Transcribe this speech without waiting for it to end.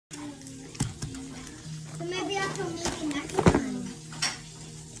So maybe I can make it next time.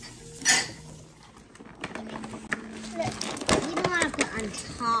 Look, you don't want to put on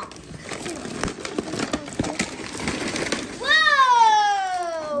top.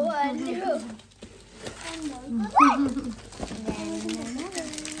 Whoa! One, two.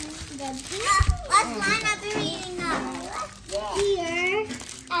 Let's line up the reading now. Here.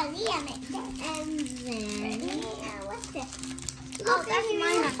 And then, what's this? Oh, that's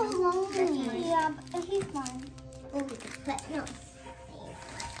mine. Yeah, he's mine. Oh, we can put, no.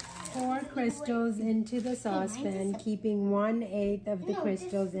 Pour crystals into the saucepan, keeping 1/8 of the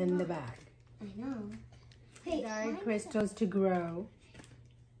crystals in the bag. I know. Allow crystals to grow.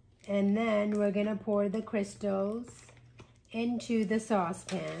 And then we're going to pour the crystals into the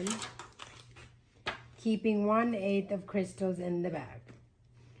saucepan, keeping 1/8 of crystals in the bag.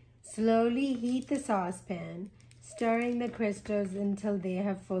 Slowly heat the saucepan, stirring the crystals until they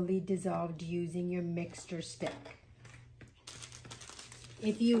have fully dissolved using your mixture stick.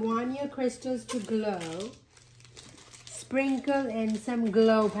 If you want your crystals to glow, sprinkle in some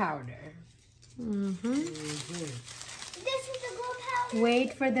glow powder. This is the glow powder.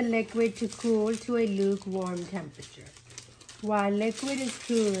 Wait for the liquid to cool to a lukewarm temperature. While liquid is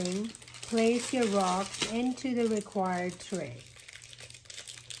cooling, place your rocks into the required tray.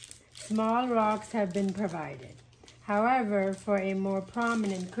 Small rocks have been provided. However, for a more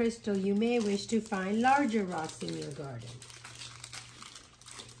prominent crystal, you may wish to find larger rocks in your garden.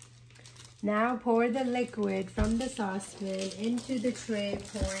 Now pour the liquid from the saucepan into the tray,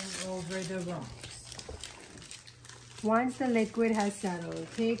 pouring over the rocks. Once the liquid has settled,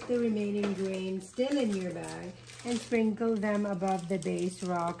 take the remaining grains still in your bag and sprinkle them above the base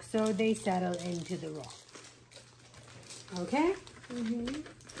rock so they settle into the rock. Okay?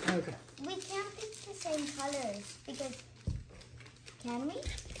 Okay. We can't pick the same colors because, can we?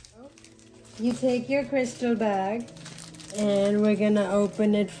 You take your crystal bag and we're gonna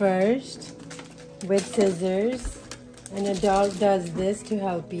open it first with scissors. An adult does this to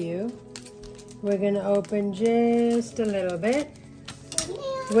help you. We're gonna open just a little bit.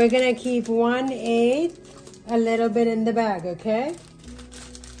 We're gonna keep 1/8 a little bit in the bag, okay?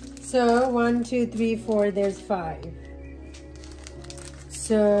 So 1, 2, 3, 4, there's 5.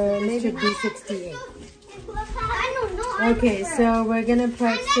 So this should be 68. I don't know. Okay, so we're gonna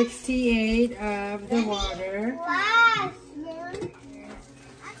put 68 of the water.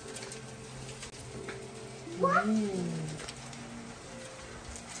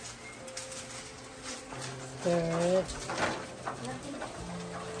 Stir it.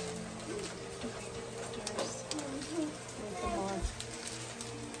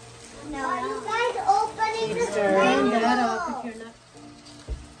 No, you guys opening the Stirring that up if you're not.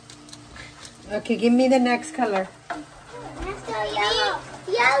 Okay, give me the next color. Let's go yellow.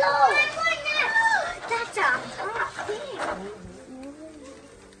 Yellow. That's a hot thing. I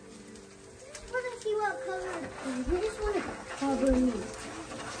want to see what color. We just want to cover me.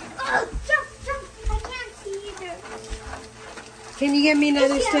 Oh, jump, jump. I can't see either. Can you get me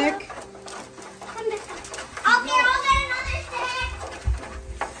another stick? Okay, I'll get another stick.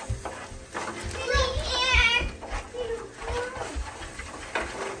 Look here.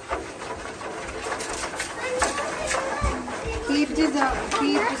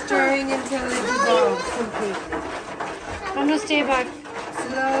 Keep stirring until it dissolves completely. I'm gonna stay back.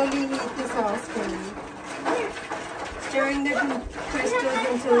 Slowly heat the saucepan. Stirring the crystals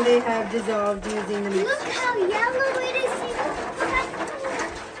until they have dissolved using the Look mixer. how yellow it is.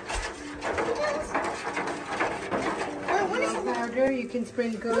 Glow powder, you can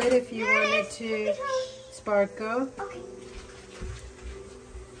sprinkle it if you want it to sparkle. Okay.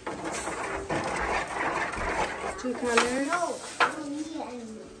 Two colors. No, I don't need it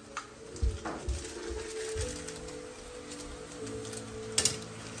anymore.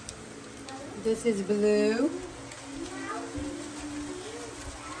 This is blue.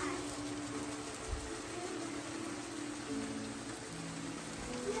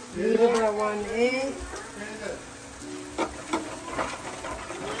 Leave about 1/8.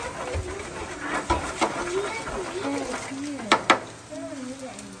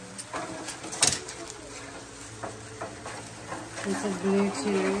 This is blue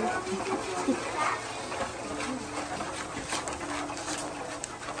too.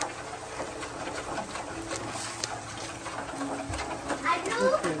 I know.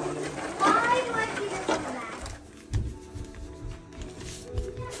 Why do I see this in the back?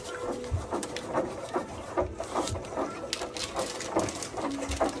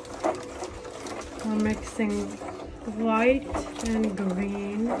 We're mixing white and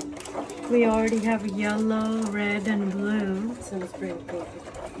green. We already have yellow, red, and blue. Some sprinkle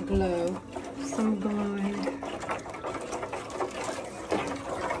glow. Some glowing.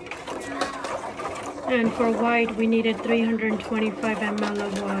 And for white, we needed 325 ml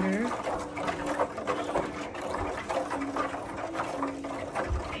of water.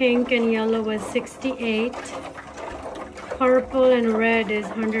 Pink and yellow was 68. Purple and red is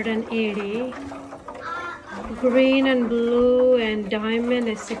 180. Green and blue and diamond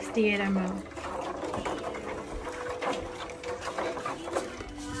is 68 ml.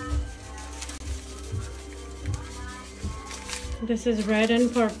 This is red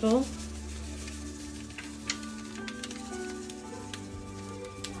and purple.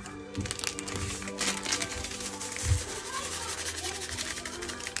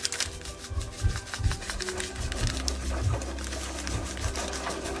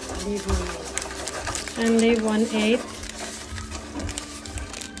 And leave 1/8.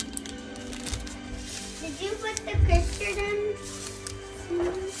 Did you put the custard in?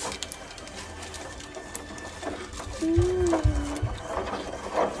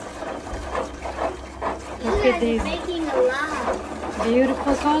 Look at these making a lot.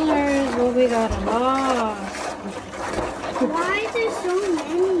 beautiful colors. Oh, we got a lot. Why is there so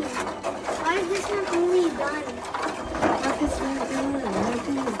many? Why is this one only done?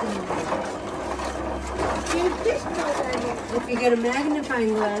 And crystals are here. If you get a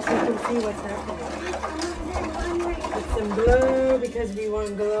magnifying glass, you can see what's happening. Put some blue because we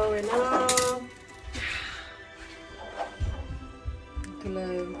want glow and all.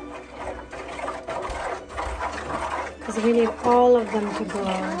 Glow. Because we need all of them to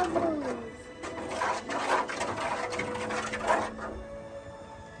glow.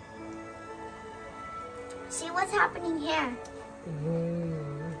 See what's happening here.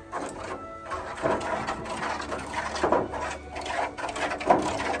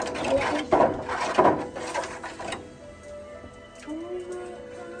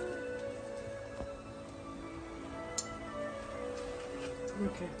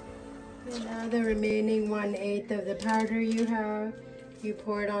 Okay. And now the remaining 1/8 of the powder you have, you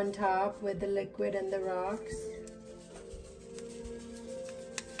pour it on top with the liquid and the rocks.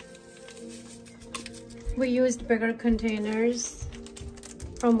 We used bigger containers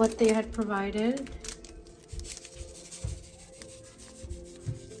from what they had provided.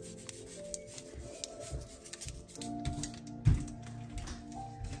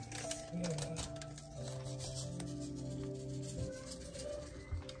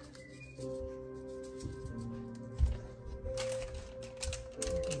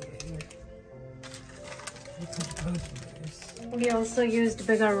 We also used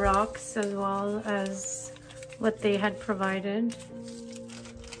bigger rocks as well as what they had provided.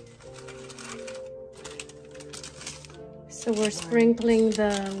 So we're sprinkling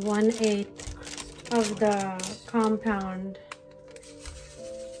the 1/8 of the compound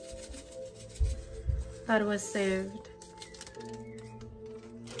that was saved.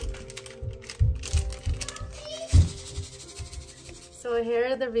 So here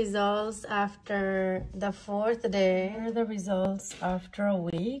are the results after the 4th day. Here are the results after a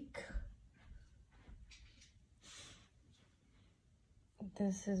week.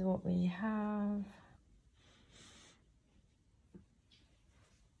 This is what we have.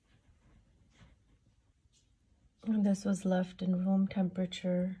 And this was left in room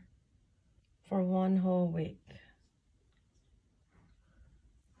temperature for 1 whole week.